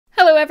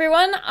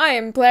everyone, I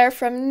am Blair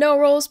from No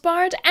Rolls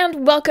Barred,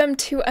 and welcome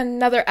to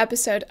another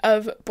episode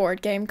of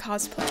Board Game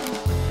Cosplay.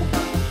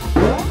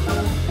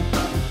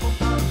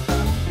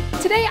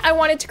 Today I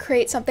wanted to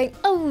create something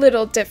a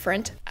little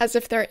different, as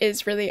if there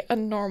is really a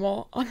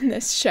normal on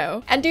this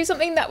show, and do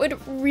something that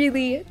would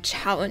really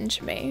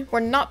challenge me.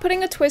 We're not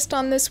putting a twist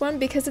on this one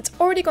because it's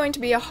already going to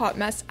be a hot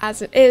mess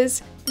as it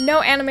is.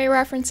 No anime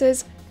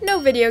references, no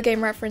video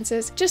game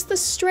references, just the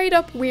straight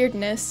up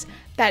weirdness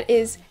that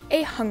is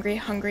a Hungry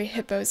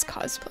Hippos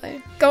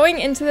cosplay. Going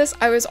into this,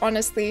 I was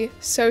honestly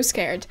so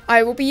scared.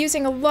 I will be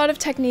using a lot of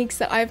techniques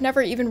that I've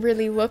never even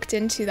really looked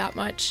into that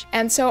much,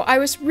 and so I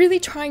was really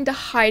trying to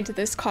hide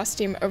this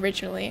costume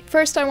originally.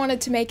 First, I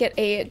wanted to make it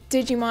a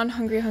Digimon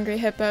Hungry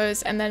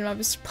Hippos, and then I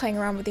was playing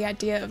around with the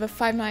idea of a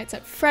Five Nights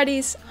at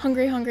Freddy's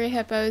Hungry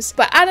Hippos,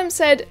 but Adam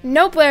said,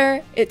 no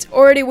Blair, it's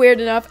already weird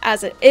enough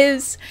as it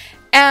is,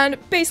 and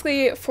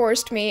basically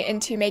forced me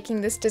into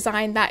making this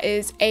design that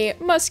is a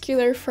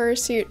muscular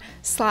fursuit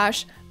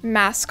slash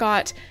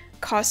mascot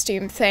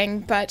costume thing,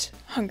 but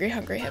Hungry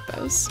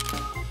Hippos.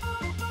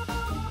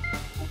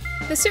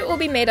 The suit will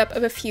be made up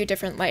of a few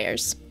different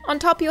layers. On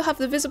top you'll have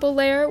the visible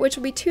layer, which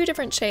will be two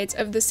different shades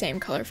of the same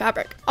color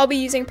fabric. I'll be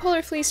using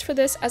polar fleece for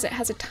this as it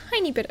has a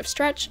tiny bit of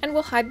stretch and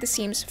will hide the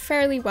seams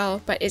fairly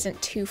well but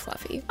isn't too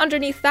fluffy.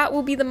 Underneath that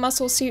will be the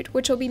muscle suit,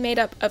 which will be made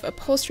up of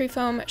upholstery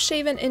foam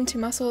shaven into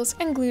muscles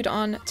and glued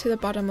on to the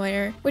bottom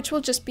layer, which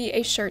will just be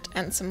a shirt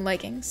and some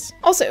leggings.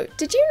 Also,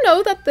 did you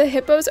know that the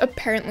hippos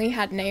apparently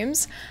had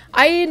names?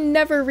 I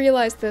never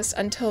realized this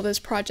until this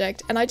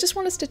project, and I just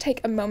want us to take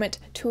a moment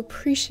to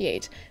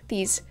appreciate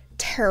these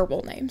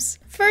terrible names.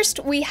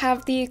 First, we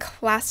have the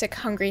classic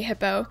Hungry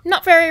Hippo.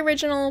 Not very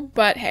original,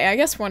 but hey, I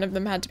guess one of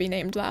them had to be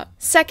named that.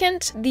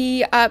 Second,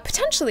 the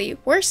potentially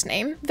worse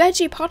name,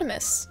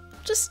 Vegipotamus.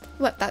 Just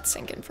let that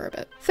sink in for a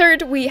bit.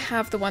 Third, we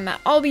have the one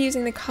that I'll be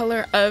using the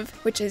color of,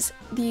 which is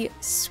the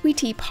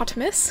Sweetie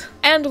Potamus.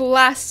 And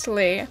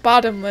lastly,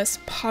 Bottomless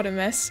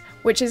Potamus,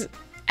 which is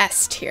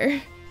S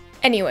tier.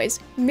 Anyways,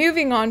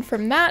 moving on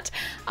from that,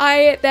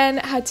 I then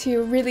had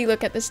to really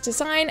look at this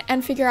design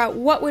and figure out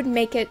what would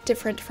make it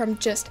different from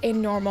just a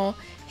normal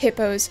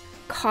hippo's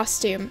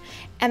costume.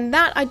 And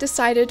that I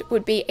decided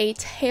would be a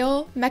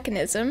tail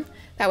mechanism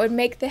that would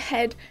make the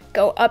head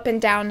go up and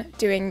down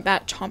doing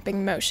that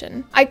chomping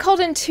motion. I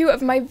called in two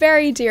of my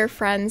very dear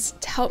friends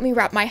to help me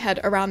wrap my head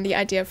around the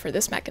idea for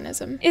this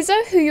mechanism.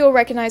 Isa, who you'll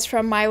recognize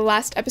from my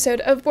last episode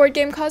of Board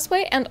Game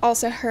Cosplay, and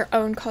also her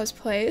own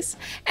cosplays,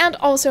 and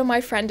also my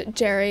friend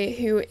Gerry,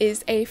 who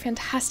is a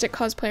fantastic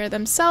cosplayer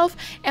themselves,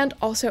 and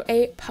also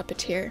a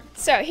puppeteer.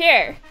 So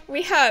here,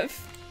 we have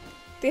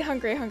the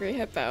Hungry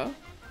Hippo,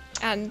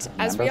 and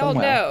as we all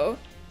know,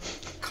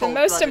 the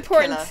most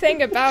important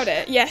thing about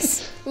it,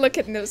 yes, look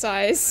at those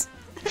eyes.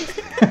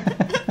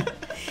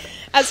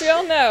 As we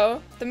all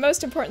know, the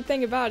most important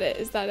thing about it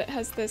is that it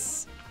has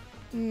this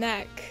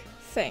neck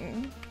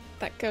thing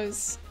that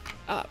goes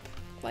up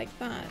like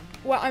that.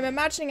 What I'm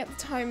imagining at the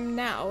time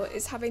now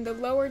is having the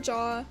lower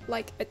jaw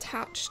like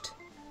attached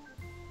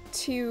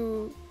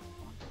to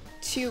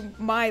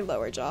my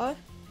lower jaw.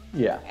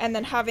 Yeah. And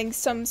then having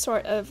some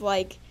sort of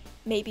like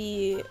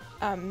maybe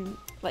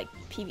like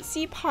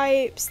PVC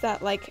pipes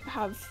that like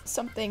have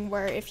something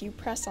where if you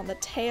press on the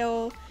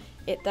tail,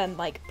 it then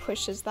like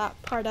pushes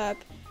that part up,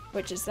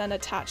 which is then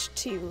attached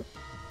to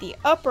the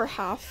upper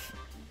half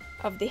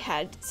of the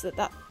head, so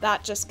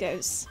that just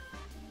goes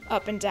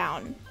up and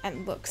down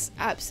and looks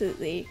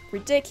absolutely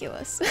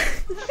ridiculous.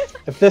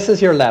 If this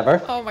is your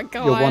lever, oh my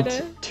god, you'll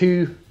want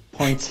 2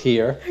 points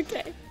here.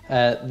 Okay.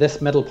 This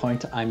middle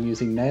point, I'm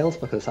using nails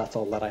because that's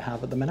all that I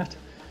have at the minute.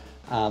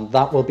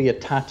 That will be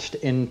attached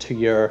into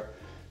your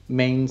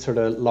main sort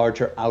of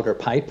larger outer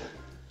pipe.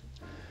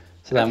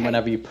 So then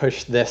whenever you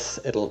push this,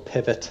 it'll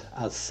pivot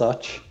as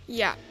such.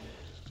 Yeah.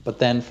 But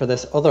then for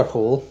this other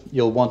hole,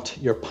 you'll want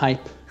your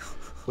pipe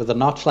with a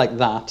notch like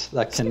that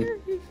can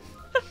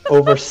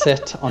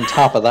over-sit on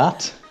top of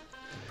that.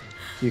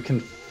 You can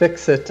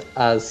fix it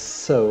as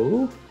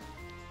so.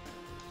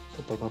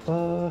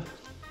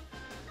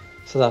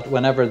 So that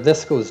whenever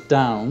this goes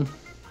down,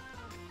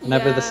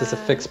 whenever this is a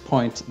fixed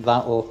point,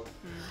 that will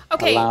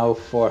allow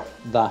for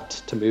that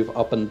to move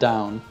up and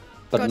down,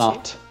 but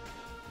not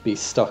be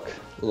stuck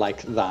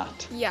like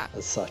that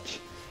as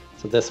such.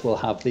 So this will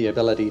have the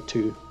ability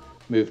to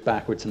move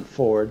backwards and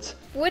forwards.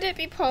 Would it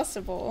be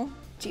possible,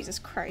 Jesus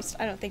Christ,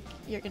 I don't think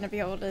you're going to be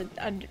able to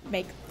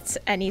make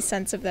any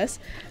sense of this,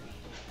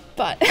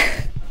 but...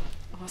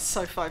 Oh,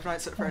 so Five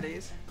Nights at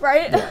Freddy's.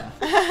 Right? Yeah.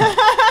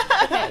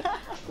 Okay,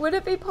 would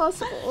it be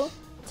possible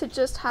to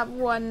just have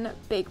one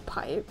big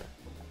pipe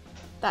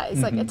that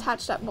is like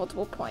attached at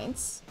multiple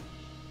points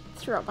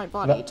throughout my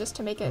body just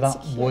to make it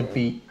secure? That would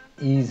be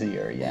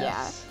easier,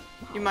 yes.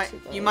 Yeah.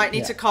 You might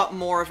need to cut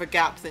more of a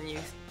gap than you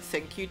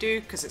think you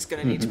do, because it's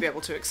going to need to be able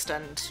to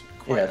extend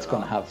quite a lot. It's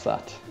going to have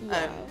that.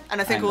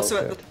 And I think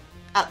also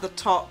at the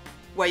top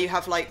where you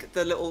have like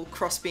the little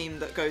crossbeam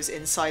that goes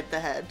inside the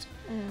head,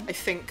 I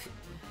think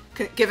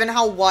given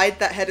how wide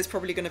that head is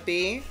probably going to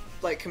be,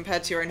 like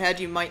compared to your own head,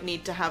 you might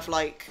need to have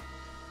like,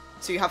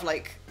 so you have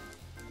like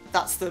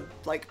that's the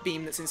like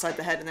beam that's inside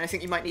the head, and then I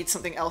think you might need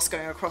something else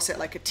going across it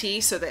like a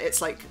T, so that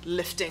it's like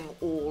lifting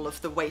all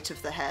of the weight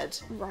of the head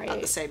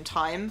at the same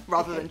time,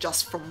 rather than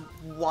just from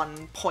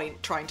one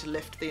point trying to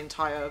lift the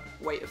entire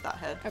weight of that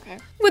head. Okay.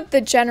 With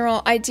the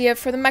general idea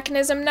for the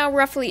mechanism now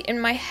roughly in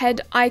my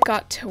head, I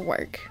got to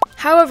work.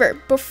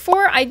 However,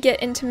 before I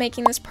get into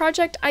making this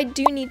project, I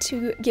do need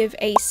to give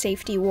a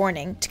safety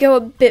warning. To go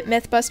a bit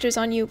Mythbusters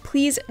on you,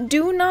 please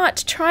do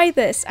not try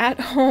this at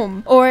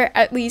home, or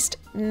at least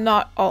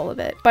not all of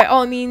it. By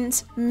all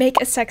means, make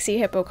a sexy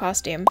hippo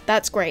costume.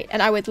 That's great,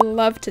 and I would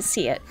love to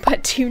see it,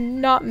 but do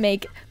not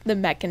make the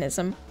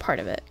mechanism part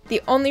of it.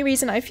 The only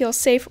reason I feel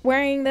safe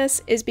wearing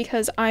this is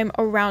because I'm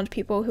around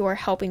people who are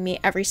helping me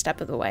every step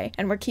of the way,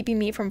 and were keeping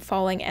me from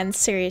falling and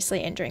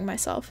seriously injuring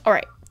myself.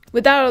 Alright.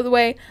 With that out of the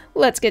way,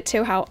 let's get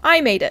to how I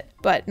made it,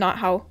 but not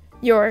how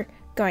you're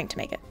going to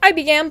make it. I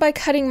began by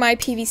cutting my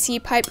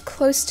PVC pipe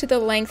close to the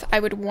length I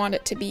would want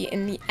it to be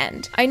in the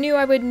end. I knew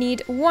I would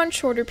need one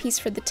shorter piece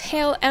for the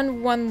tail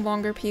and one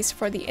longer piece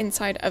for the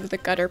inside of the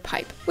gutter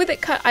pipe. With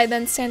it cut, I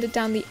then sanded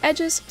down the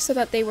edges so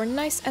that they were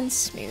nice and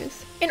smooth.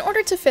 In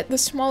order to fit the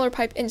smaller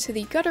pipe into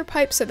the gutter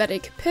pipe so that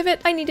it could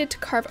pivot, I needed to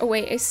carve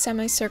away a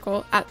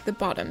semicircle at the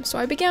bottom, so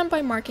I began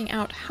by marking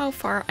out how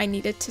far I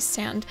needed to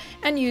sand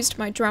and used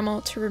my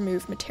Dremel to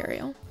remove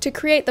material. To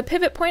create the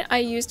pivot point, I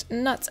used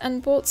nuts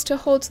and bolts to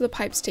hold the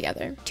pipes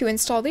together. To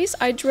install these,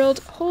 I drilled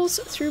holes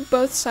through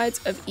both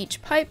sides of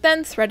each pipe,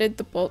 then threaded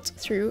the bolts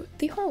through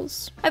the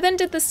holes. I then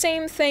did the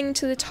same thing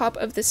to the top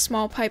of this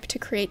small pipe to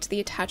create the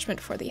attachment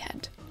for the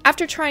head.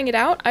 After trying it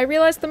out, I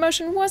realized the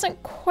motion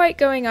wasn't quite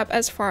going up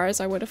as far as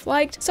I would have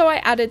liked, so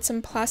I added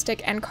some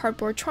plastic and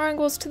cardboard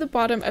triangles to the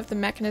bottom of the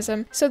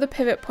mechanism so the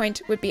pivot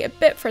point would be a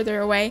bit further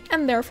away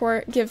and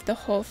therefore give the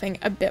whole thing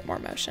a bit more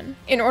motion.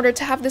 In order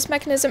to have this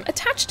mechanism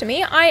attached to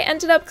me, I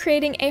ended up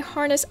creating a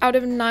harness out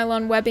of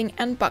nylon webbing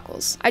and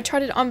buckles. I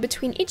tried it on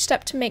between each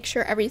step to make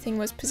sure everything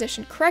was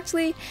positioned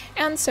correctly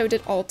and sewed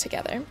it all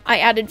together. I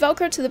added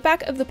Velcro to the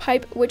back of the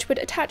pipe, which would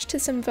attach to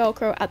some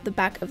Velcro at the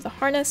back of the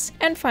harness,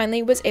 and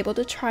finally was able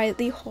to try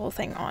the whole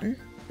thing on.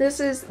 This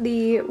is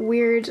the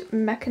weird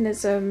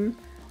mechanism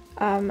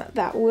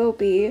that will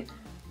be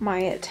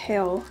my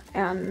tail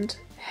and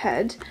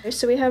head.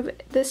 So we have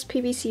this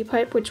PVC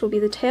pipe, which will be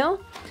the tail,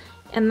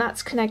 and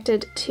that's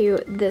connected to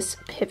this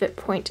pivot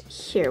point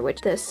here,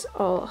 which this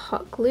all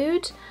hot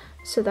glued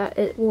so that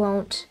it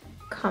won't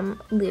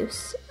come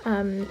loose.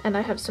 And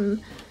I have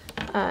some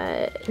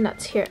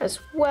nuts here as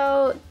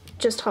well,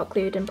 just hot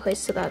glued in place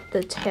so that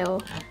the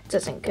tail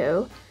doesn't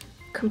go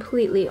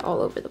completely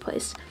all over the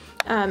place.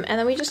 And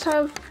then we just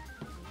have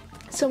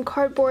some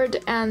cardboard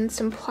and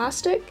some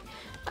plastic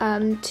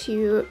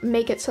to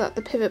make it so that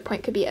the pivot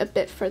point could be a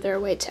bit further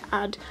away to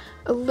add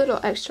a little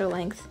extra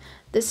length.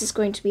 This is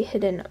going to be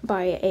hidden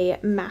by a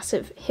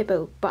massive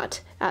hippo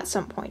butt at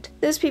some point.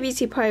 This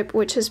PVC pipe,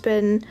 which has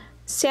been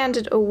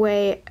sanded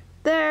away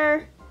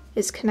there,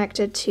 is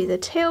connected to the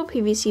tail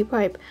PVC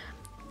pipe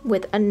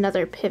with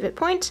another pivot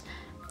point,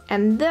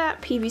 and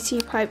that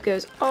PVC pipe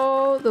goes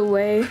all the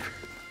way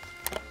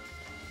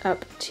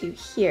up to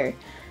here.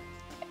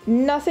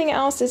 Nothing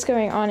else is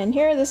going on in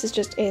here. This is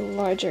just a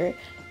larger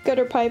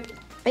gutter pipe,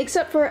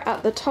 except for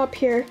at the top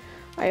here,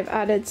 I've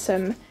added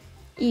some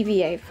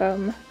EVA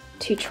foam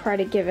to try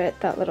to give it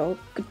that little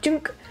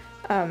junk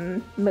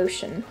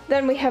motion.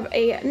 Then we have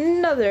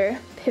another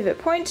pivot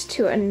point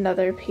to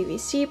another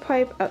PVC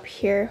pipe up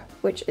here,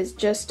 which is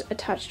just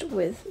attached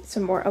with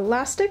some more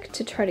elastic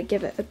to try to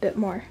give it a bit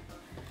more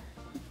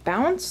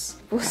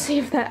bounce. We'll see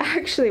if that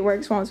actually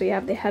works once we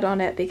have the head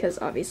on it, because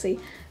obviously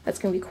that's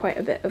going to be quite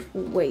a bit of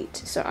weight.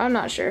 So I'm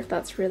not sure if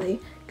that's really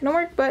going to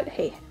work, but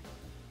hey,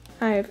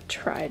 I've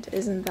tried.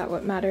 Isn't that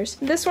what matters?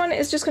 This one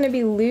is just going to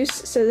be loose,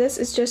 so this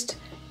is just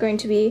going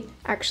to be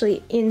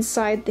actually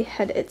inside the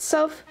head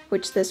itself,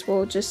 which this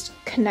will just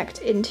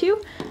connect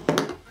into.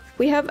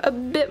 We have a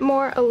bit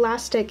more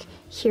elastic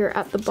here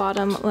at the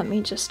bottom. Let me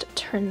just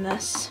turn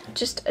this.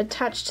 Just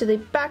attached to the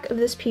back of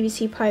this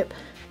PVC pipe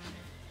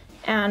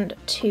and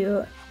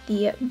to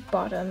the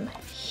bottom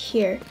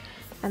here,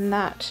 and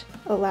that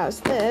allows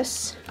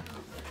this,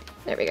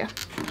 there we go,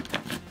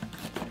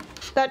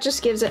 that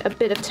just gives it a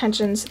bit of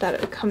tension so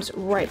that it comes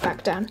right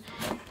back down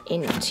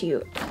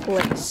into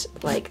place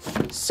like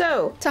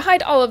so. To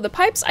hide all of the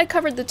pipes, I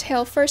covered the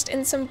tail first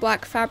in some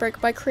black fabric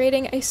by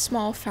creating a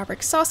small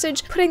fabric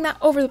sausage, putting that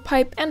over the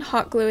pipe and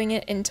hot gluing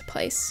it into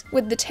place.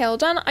 With the tail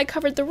done, I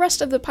covered the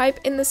rest of the pipe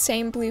in the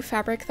same blue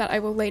fabric that I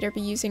will later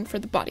be using for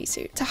the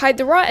bodysuit. To hide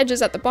the raw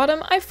edges at the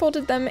bottom, I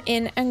folded them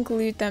in and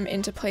glued them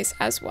into place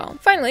as well.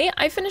 Finally,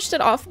 I finished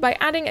it off by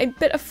adding a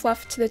bit of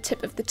fluff to the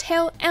tip of the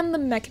tail, and the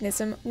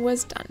mechanism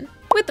was done.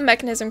 With the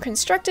mechanism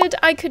constructed,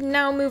 I could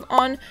now move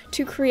on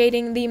to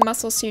creating the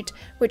muscle suit,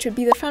 which would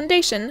be the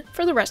foundation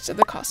for the rest of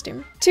the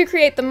costume. To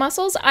create the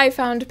muscles, I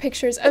found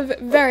pictures of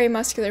very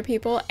muscular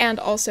people and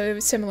also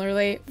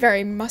similarly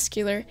very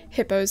muscular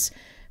hippos.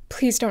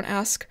 Please don't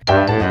ask.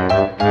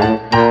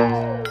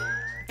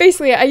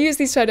 Basically, I used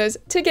these photos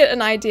to get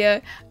an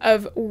idea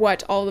of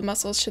what all the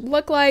muscles should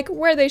look like,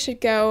 where they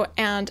should go,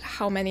 and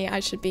how many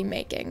I should be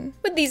making.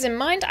 With these in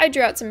mind, I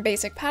drew out some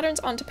basic patterns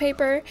onto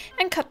paper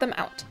and cut them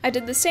out. I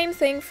did the same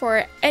thing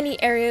for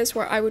any areas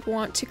where I would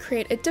want to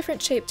create a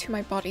different shape to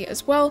my body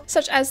as well,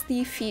 such as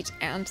the feet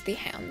and the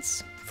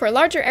hands. For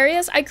larger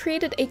areas, I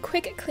created a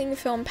quick cling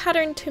film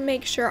pattern to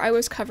make sure I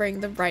was covering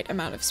the right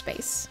amount of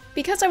space.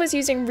 Because I was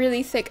using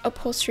really thick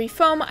upholstery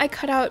foam, I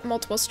cut out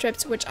multiple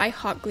strips which I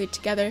hot glued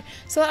together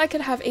so that I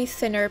could have a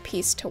thinner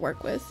piece to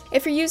work with.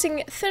 If you're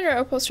using thinner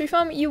upholstery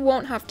foam, you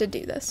won't have to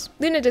do this.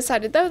 Luna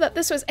decided though that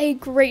this was a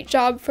great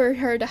job for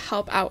her to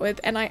help out with,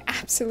 and I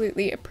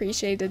absolutely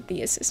appreciated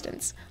the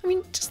assistance. I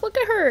mean, just look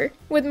at her!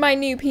 With my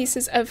new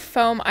pieces of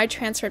foam, I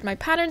transferred my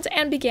patterns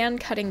and began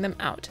cutting them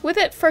out. With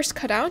it first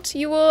cut out,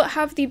 you will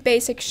have the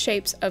basic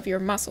shapes of your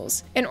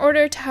muscles. In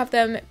order to have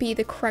them be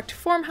the correct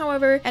form,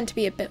 however, and to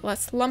be a bit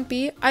less lumpy,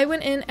 I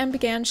went in and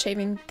began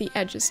shaving the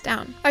edges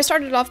down. I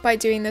started off by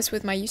doing this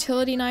with my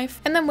utility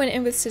knife, and then went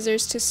in with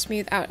scissors to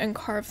smooth out and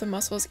carve the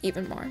muscles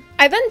even more.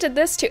 I then did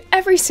this to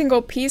every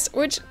single piece,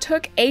 which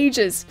took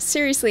ages.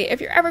 Seriously,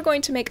 if you're ever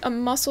going to make a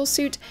muscle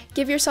suit,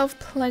 give yourself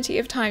plenty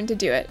of time to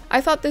do it.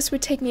 I thought this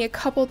would take me a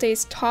couple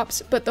days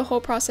tops, but the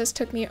whole process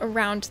took me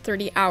around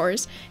 30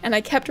 hours, and I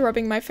kept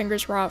rubbing my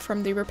fingers raw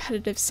from the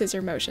repetitive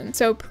scissor motion,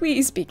 so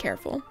please be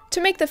careful.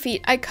 To make the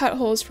feet, I cut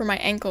holes for my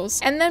ankles,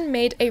 and then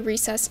made a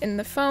recess in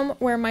the foam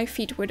where my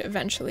feet would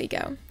eventually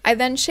go. I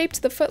then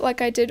shaped the foot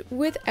like I did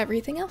with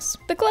everything else.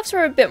 The gloves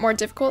were a bit more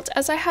difficult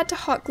as I had to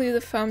hot glue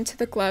the foam to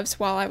the gloves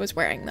while I was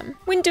wearing them.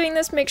 When doing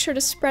this, make sure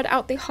to spread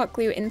out the hot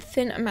glue in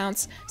thin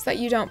amounts so that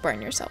you don't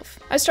burn yourself.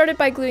 I started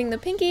by gluing the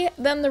pinky,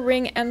 then the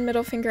ring and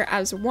middle finger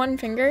as one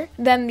finger,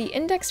 then the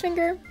index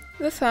finger,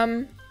 the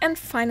thumb, and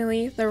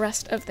finally the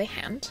rest of the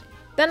hand.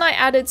 Then I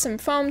added some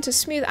foam to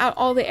smooth out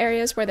all the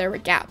areas where there were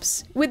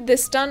gaps. With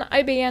this done,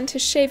 I began to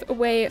shave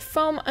away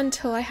foam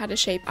until I had a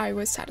shape I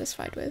was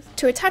satisfied with.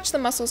 To attach the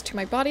muscles to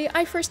my body,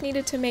 I first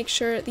needed to make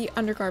sure the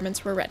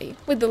undergarments were ready.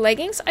 With the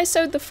leggings, I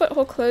sewed the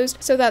foothole closed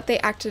so that they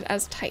acted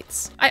as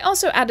tights. I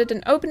also added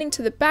an opening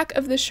to the back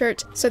of the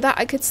shirt so that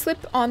I could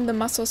slip on the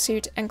muscle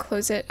suit and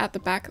close it at the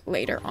back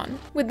later on.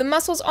 With the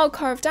muscles all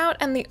carved out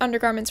and the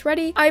undergarments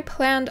ready, I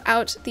planned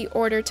out the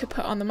order to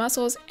put on the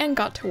muscles and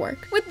got to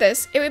work. With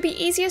this, it would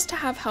be easiest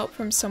to have help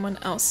from someone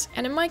else,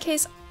 and in my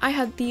case, I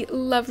had the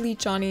lovely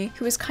Johnny,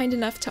 who was kind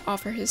enough to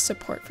offer his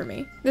support for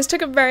me. This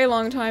took a very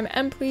long time,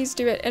 and please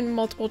do it in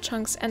multiple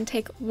chunks and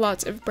take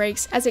lots of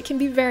breaks, as it can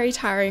be very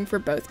tiring for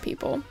both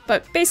people.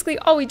 But basically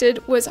all we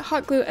did was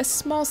hot glue a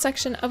small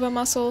section of a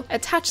muscle,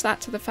 attach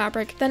that to the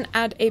fabric, then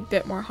add a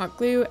bit more hot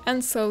glue,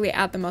 and slowly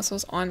add the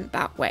muscles on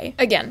that way.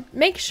 Again,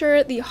 make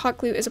sure the hot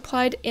glue is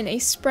applied in a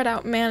spread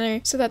out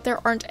manner so that there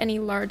aren't any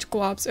large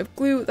globs of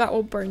glue that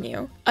will burn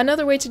you.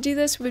 Another way to do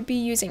this would be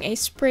using a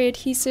spray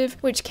adhesive,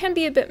 which can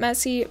be a bit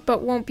messy,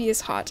 but won't be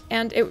as hot,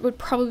 and it would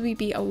probably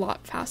be a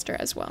lot faster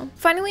as well.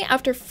 Finally,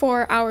 after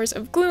 4 hours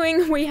of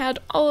gluing, we had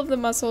all of the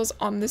muscles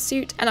on the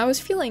suit, and I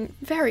was feeling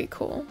very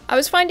cool. I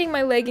was finding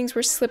my leggings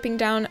were slipping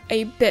down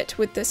a bit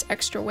with this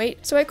extra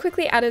weight, so I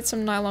quickly added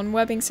some nylon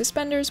webbing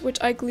suspenders, which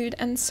I glued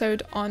and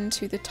sewed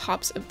onto the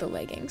tops of the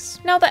leggings.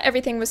 Now that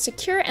everything was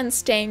secure and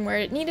staying where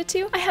it needed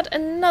to, I had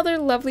another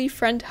lovely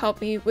friend help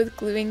me with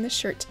gluing the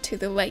shirt to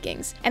the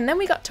leggings, and then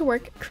we got to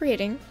work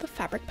creating the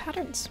fabric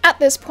patterns. At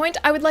this point,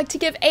 I would like to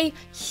give a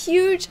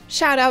huge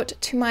shout out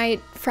to my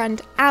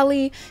friend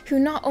Allie, who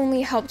not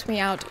only helped me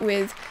out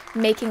with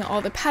making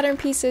all the pattern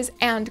pieces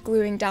and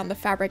gluing down the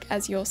fabric,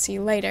 as you'll see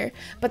later,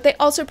 but they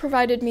also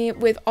provided me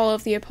with all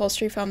of the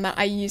upholstery foam that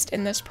I used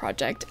in this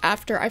project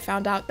after I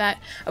found out that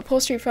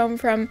upholstery foam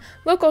from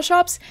local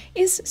shops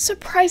is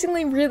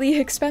surprisingly really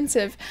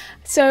expensive.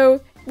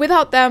 So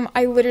without them,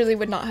 I literally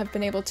would not have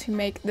been able to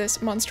make this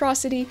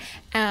monstrosity,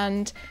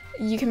 and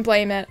you can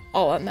blame it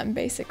all on them,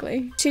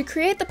 basically. To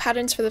create the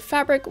patterns for the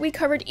fabric, we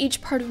covered each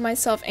part of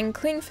myself in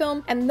cling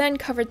film and then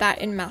covered that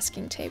in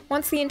masking tape.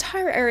 Once the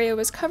entire area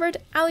was covered,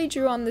 Allie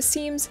drew on the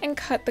seams and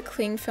cut the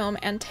cling film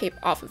and tape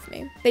off of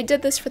me. They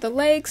did this for the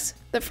legs,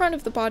 the front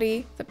of the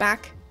body, the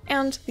back,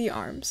 and the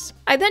arms.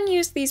 I then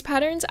used these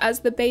patterns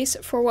as the base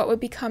for what would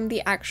become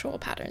the actual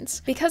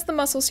patterns. Because the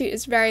muscle suit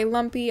is very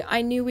lumpy,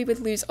 I knew we would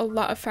lose a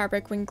lot of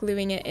fabric when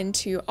gluing it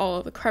into all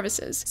of the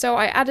crevices, so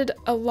I added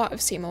a lot of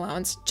seam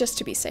allowance just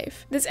to be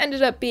safe. This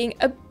ended up being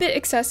a bit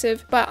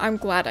excessive, but I'm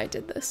glad I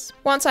did this.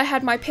 Once I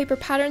had my paper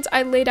patterns,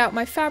 I laid out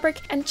my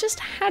fabric and just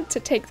had to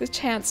take the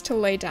chance to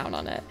lay down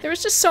on it. There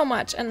was just so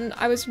much, and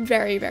I was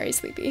very, very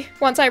sleepy.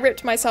 Once I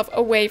ripped myself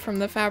away from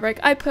the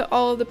fabric, I put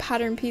all of the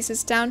pattern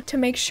pieces down to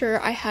make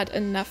sure I had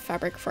enough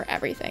fabric for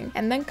everything,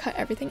 and then cut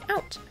everything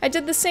out. I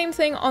did the same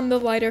thing on the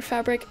lighter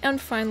fabric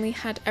and finally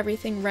had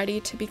everything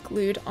ready to be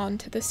glued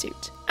onto the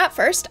suit. At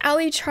first,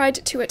 Allie tried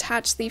to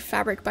attach the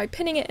fabric by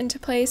pinning it into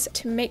place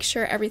to make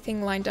sure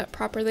everything lined up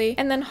properly,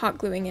 and then hot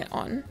gluing it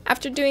on.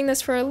 After doing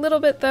this for a little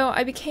bit though,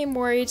 I became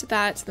worried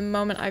that the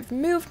moment I've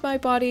moved my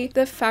body,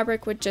 the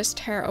fabric would just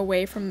tear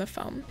away from the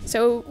foam.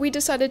 So we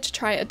decided to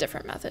try a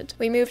different method.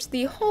 We moved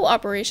the whole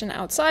operation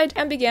outside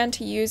and began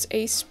to use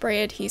a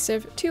spray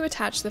adhesive to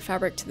attach the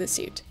fabric to the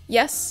suit.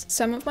 Yes,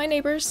 some of my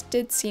neighbors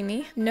did see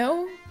me.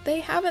 No,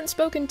 they haven't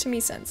spoken to me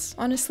since.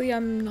 Honestly,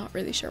 I'm not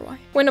really sure why.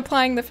 When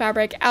applying the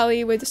fabric,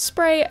 Allie would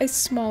spray a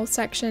small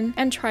section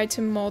and try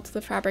to mold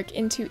the fabric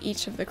into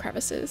each of the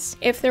crevices.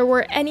 If there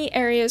were any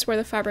areas where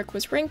the fabric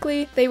was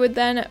wrinkly, they would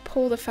then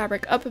pull the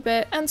fabric up a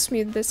bit and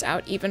smooth this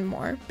out even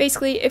more.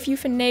 Basically, if you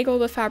finagle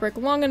the fabric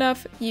long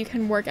enough, you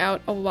can work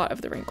out a lot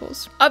of the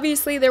wrinkles.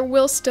 Obviously, there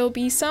will still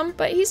be some,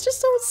 but he's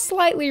just a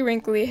slightly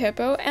wrinkly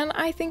hippo, and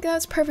I think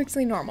that's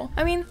perfectly normal.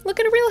 I mean, look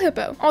at a real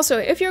hippo. Also,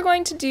 if you're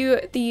going to do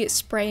the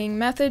spraying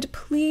method,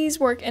 please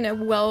work in a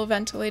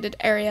well-ventilated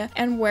area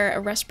and wear a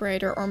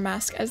respirator or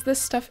mask, as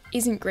this stuff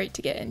isn't great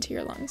to get into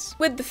your lungs.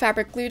 With the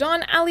fabric glued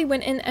on, Allie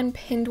went in and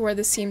pinned where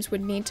the seams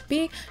would need to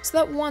be, so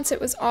that once it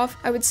was off,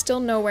 I would still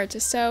know where to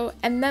sew,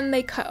 and then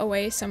they cut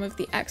away some of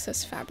the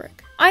excess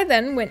fabric. I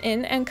then went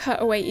in and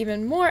cut away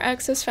even more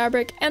excess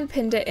fabric and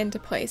pinned it into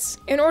place.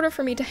 In order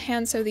for me to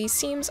hand sew these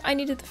seams, I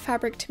needed the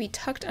fabric to be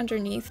tucked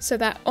underneath so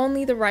that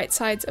only the right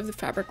sides of the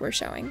fabric were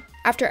showing.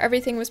 After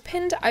everything was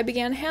pinned, I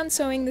began hand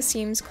sewing the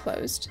seams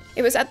closed.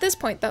 It was at this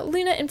point that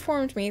Luna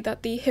informed me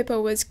that the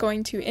hippo was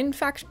going to in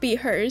fact be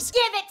hers.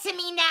 Give it to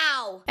me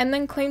now! And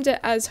then claimed it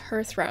as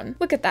her throne.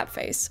 Look at that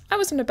face. I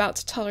wasn't about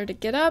to tell her to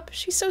get up.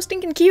 She's so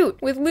stinking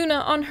cute. With Luna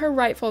on her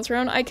rightful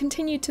throne, I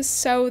continued to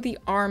sew the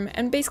arm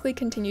and basically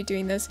continued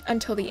doing this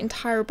until the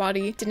entire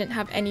body didn't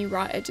have any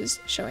raw edges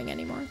showing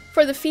anymore.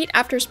 For the feet,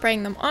 after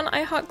spraying them on,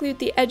 I hot glued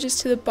the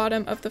edges to the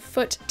bottom of the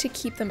foot to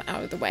keep them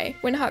out of the way.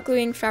 When hot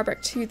gluing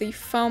fabric to the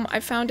foam, I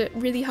found it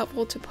really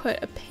helpful to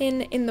put a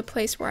pin in the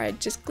place where I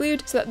had just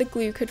glued so that the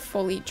glue could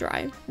fully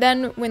dry.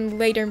 Then, when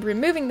later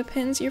removing the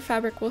pins, your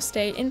fabric will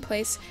stay in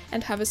place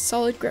and have a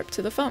solid grip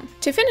to the foam.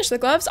 To finish the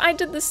gloves, I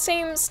did the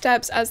same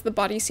steps as the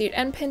bodysuit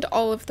and pinned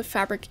all of the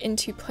fabric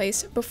into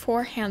place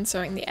before hand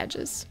sewing the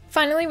edges.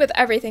 Finally, with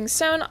everything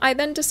sewn, I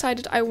then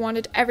decided I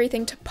wanted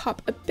everything to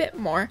pop a bit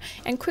more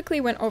and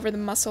quickly went over the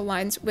muscle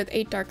lines with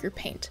a darker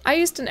paint. I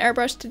used an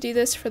airbrush to do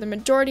this for the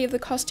majority of the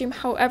costume.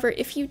 However,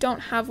 if you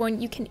don't have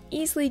one, you can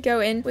easily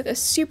go in with a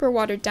super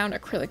watered down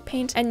acrylic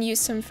paint and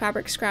use some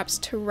fabric scraps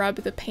to rub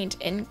the paint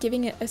in,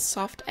 giving it a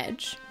soft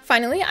edge.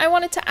 Finally, I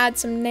wanted to add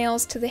some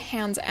nails to the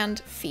hands and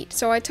feet,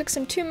 so I took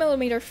some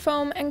 2mm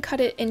foam and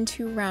cut it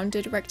into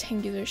rounded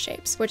rectangular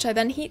shapes, which I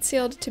then heat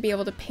sealed to be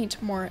able to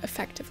paint more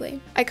effectively.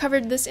 I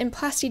covered this in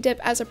Plasti-Dip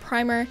as a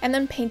primer and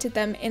then painted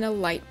them in a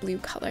light blue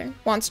color.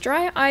 Once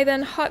dry, I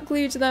then hot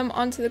glued them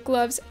onto the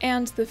gloves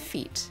and the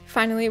feet.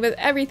 Finally, with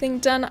everything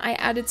done, I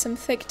added some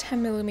thick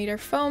 10mm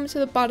foam to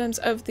the bottoms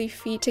of the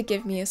feet to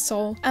give me a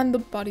sole, and the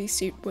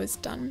bodysuit was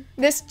done.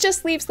 This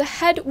just leaves the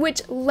head,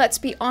 which, let's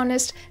be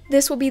honest,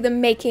 this will be the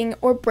making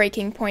or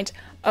breaking point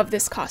of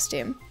this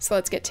costume. So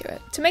let's get to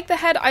it. To make the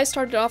head, I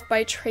started off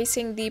by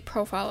tracing the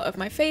profile of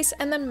my face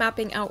and then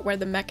mapping out where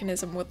the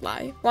mechanism would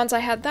lie. Once I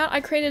had that, I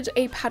created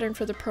a pattern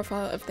for the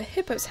profile of the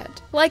hippo's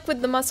head. Like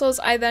with the muscles,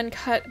 I then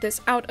cut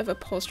this out of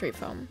upholstery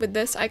foam. With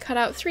this, I cut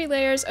out 3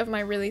 layers of my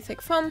really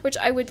thick foam, which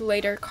I would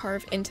later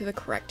carve into the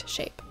correct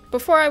shape.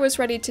 Before I was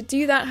ready to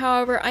do that,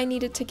 however, I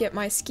needed to get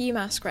my ski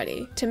mask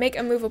ready. To make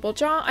a movable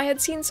jaw, I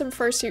had seen some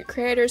fursuit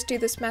creators do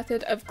this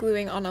method of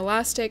gluing on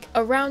elastic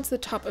around the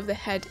top of the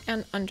head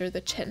and under the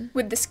chin.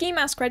 With the ski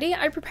mask ready,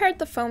 I prepared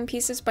the foam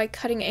pieces by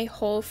cutting a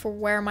hole for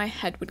where my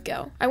head would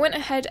go. I went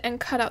ahead and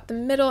cut out the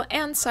middle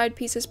and side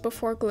pieces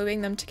before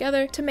gluing them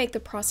together to make the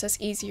process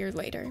easier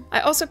later. I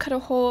also cut a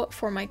hole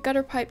for my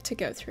gutter pipe to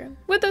go through.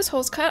 With those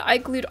holes cut, I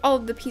glued all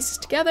of the pieces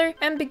together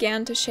and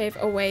began to shave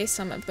away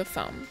some of the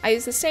foam. I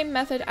used the same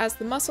method as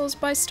the muscles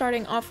by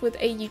starting off with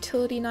a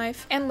utility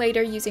knife and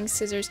later using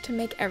scissors to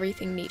make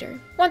everything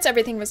neater. Once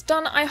everything was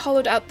done, I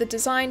hollowed out the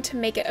design to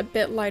make it a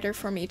bit lighter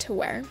for me to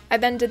wear. I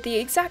then did the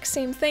exact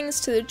same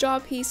things to the jaw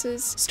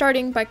pieces,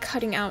 starting by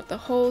cutting out the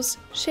holes,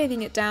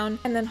 shaving it down,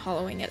 and then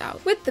hollowing it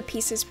out. With the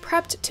pieces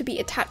prepped to be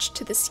attached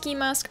to the ski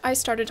mask, I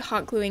started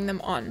hot gluing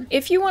them on.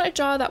 If you want a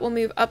jaw that will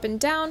move up and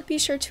down, be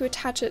sure to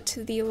attach it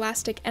to the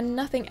elastic and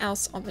nothing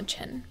else on the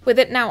chin. With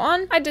it now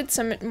on, I did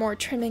some more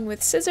trimming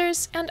with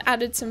scissors and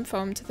added some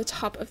foam to the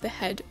top of the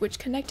head, which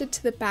connected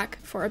to the back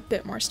for a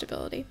bit more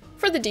stability.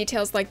 For the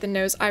details like the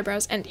nose,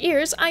 eyebrows, and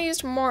ears, I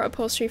used more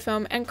upholstery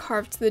foam and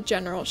carved the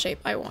general shape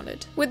I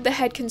wanted. With the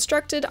head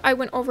constructed, I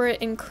went over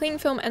it in cling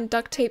film and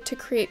duct tape to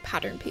create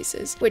pattern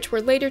pieces, which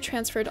were later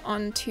transferred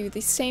onto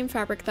the same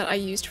fabric that I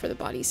used for the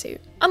bodysuit.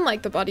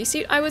 Unlike the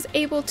bodysuit, I was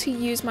able to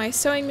use my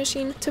sewing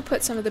machine to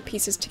put some of the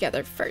pieces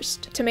together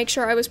first. To make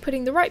sure I was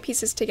putting the right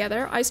pieces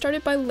together, I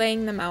started by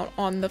laying them out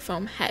on the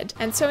foam head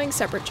and sewing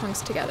separate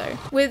chunks together.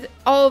 With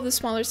all of the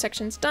smaller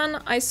sections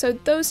done, I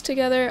sewed those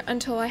together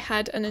until I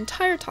had an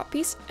entire top top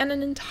piece and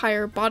an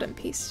entire bottom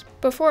piece.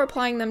 Before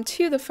applying them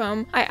to the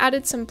foam, I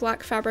added some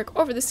black fabric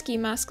over the ski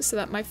mask so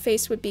that my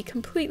face would be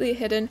completely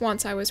hidden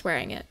once I was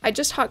wearing it. I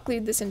just hot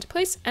glued this into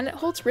place and it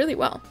holds really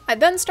well. I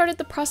then started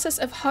the process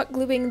of hot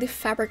gluing the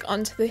fabric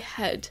onto the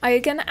head. I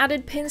again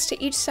added pins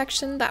to each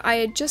section that I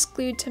had just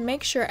glued to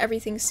make sure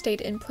everything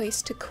stayed in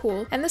place to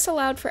cool, and this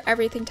allowed for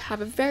everything to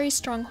have a very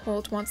strong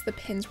hold once the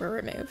pins were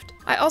removed.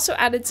 I also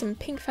added some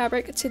pink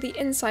fabric to the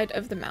inside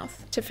of the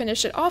mouth. To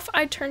finish it off,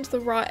 I turned the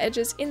raw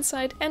edges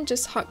inside and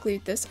just hot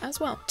glued this as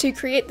well. To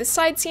create the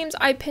side seams,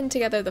 I pinned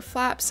together the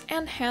flaps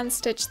and hand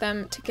stitched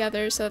them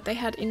together so that they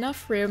had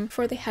enough room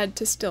for the head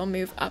to still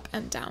move up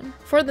and down.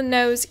 For the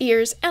nose,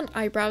 ears, and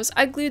eyebrows,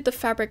 I glued the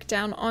fabric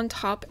down on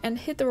top and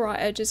hid the raw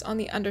edges on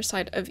the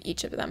underside of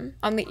each of them.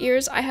 On the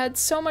ears, I had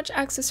so much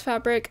excess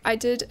fabric, I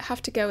did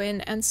have to go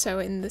in and sew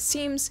in the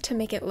seams to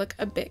make it look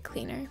a bit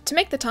cleaner. To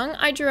make the tongue,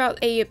 I drew out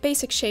a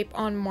basic shape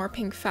on more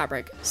pink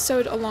fabric,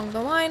 sewed along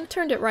the line,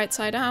 turned it right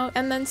side out,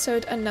 and then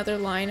sewed another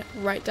line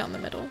right down the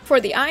middle. For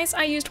the eyes,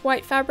 I used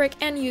white fabric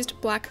and used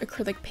black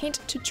acrylic paint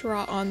to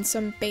draw on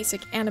some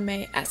basic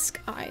anime-esque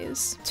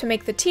eyes. To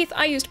make the teeth,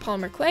 I used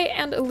polymer clay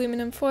and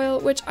aluminum foil,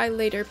 which I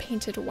later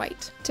painted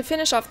white. To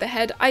finish off the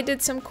head, I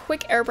did some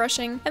quick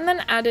airbrushing and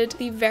then added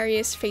the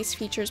various face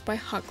features by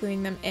hot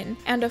gluing them in,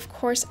 and of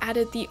course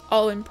added the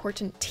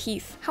all-important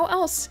teeth. How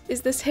else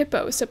is this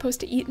hippo supposed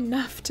to eat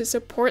enough to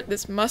support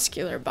this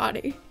muscular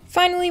body?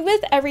 Finally,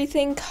 with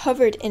everything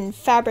covered in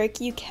fabric,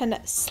 you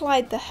can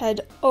slide the head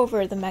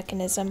over the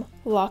mechanism,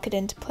 lock it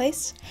into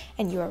place,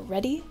 and you are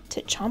ready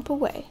to chomp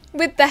away.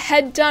 With the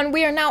head done,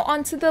 we are now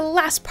on to the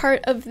last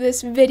part of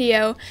this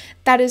video.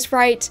 That is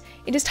right,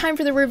 it is time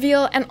for the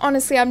reveal, and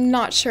honestly, I'm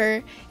not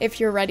sure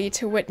if you're ready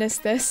to witness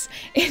this.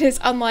 It is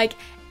unlike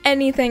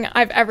anything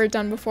I've ever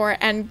done before,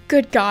 and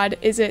good God,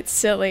 is it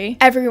silly.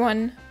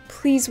 Everyone,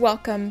 please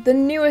welcome the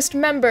newest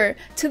member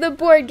to the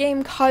board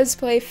game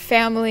cosplay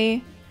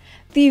family,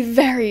 the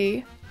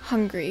very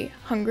hungry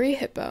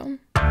Hippo.